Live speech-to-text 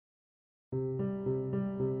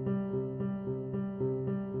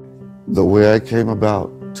The way I came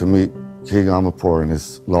about to meet King Aminpour and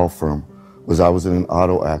his law firm was I was in an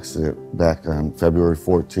auto accident back on February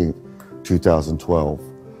 14th, 2012.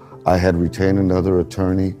 I had retained another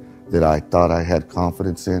attorney that I thought I had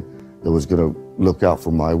confidence in, that was going to look out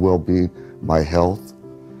for my well-being, my health,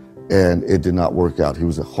 and it did not work out. He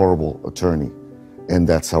was a horrible attorney, and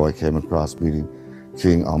that's how I came across meeting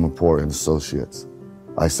King Aminpour and Associates.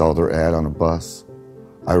 I saw their ad on a bus.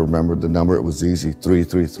 I remembered the number. It was easy,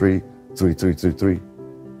 333-3333.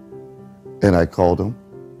 And I called him.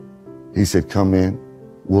 He said, come in,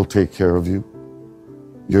 we'll take care of you.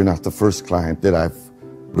 You're not the first client that I've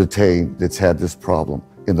retained that's had this problem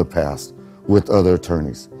in the past with other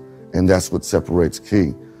attorneys. And that's what separates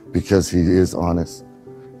King, because he is honest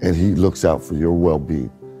and he looks out for your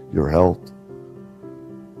well-being, your health,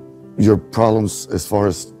 your problems as far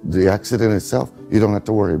as the accident itself, you don't have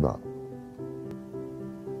to worry about.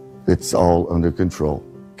 It's all under control.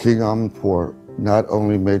 King Aminpour not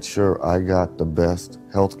only made sure I got the best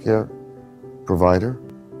healthcare provider,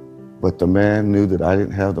 but the man knew that I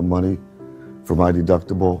didn't have the money for my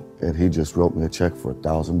deductible, and he just wrote me a check for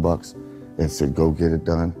 $1,000 and said, go get it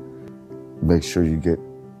done. Make sure you get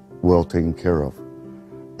well taken care of.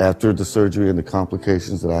 After the surgery and the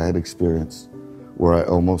complications that I had experienced, where I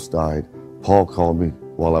almost died, Paul called me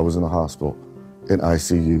while I was in the hospital in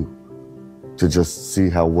ICU to just see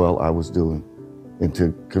how well I was doing and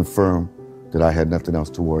to confirm that I had nothing else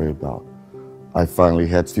to worry about. I finally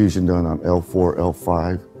had fusion done on L4,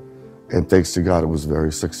 L5, and thanks to God, it was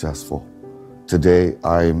very successful. Today,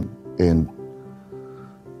 I'm in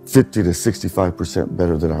 50 to 65%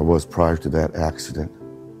 better than I was prior to that accident.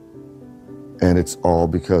 And it's all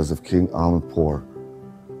because of King Aminpour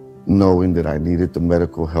knowing that I needed the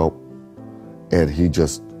medical help, and he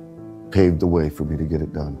just paved the way for me to get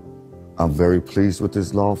it done. I'm very pleased with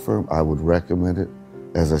this law firm. I would recommend it,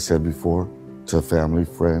 as I said before, to family,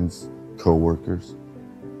 friends, co-workers.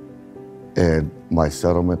 And my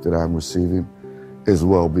settlement that I'm receiving is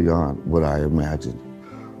well beyond what I imagined.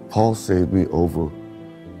 Paul saved me over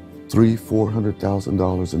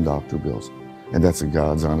 $400,000 in doctor bills, and that's a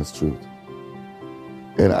God's honest truth.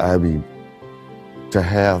 And I mean, to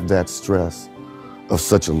have that stress of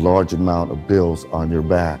such a large amount of bills on your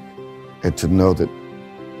back, and to know that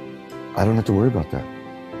I don't have to worry about that.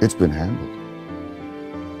 It's been handled.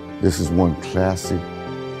 This is one classy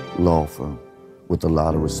law firm with a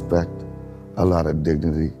lot of respect, a lot of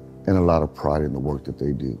dignity, and a lot of pride in the work that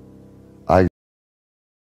they do.